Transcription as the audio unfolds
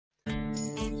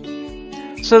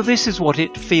So this is what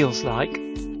it feels like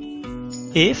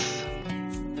if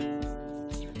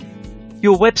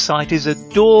your website is a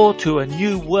door to a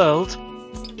new world,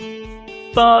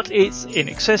 but it's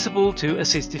inaccessible to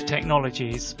assistive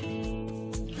technologies.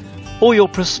 Or your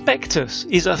prospectus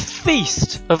is a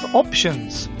feast of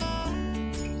options,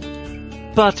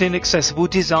 but inaccessible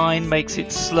design makes it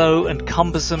slow and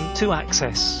cumbersome to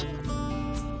access.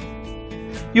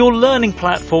 Your learning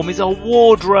platform is a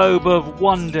wardrobe of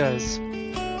wonders,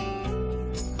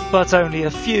 but only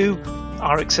a few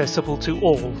are accessible to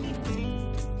all.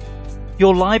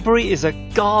 Your library is a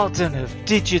garden of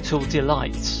digital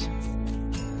delights,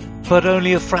 but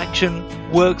only a fraction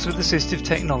works with assistive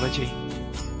technology.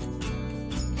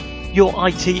 Your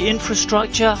IT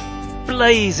infrastructure,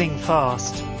 blazing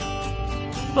fast,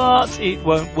 but it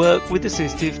won't work with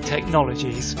assistive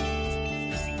technologies.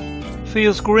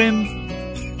 Feels grim?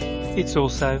 It's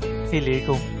also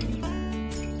illegal.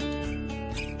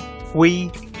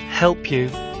 We help you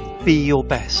be your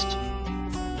best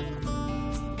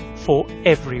for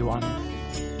everyone.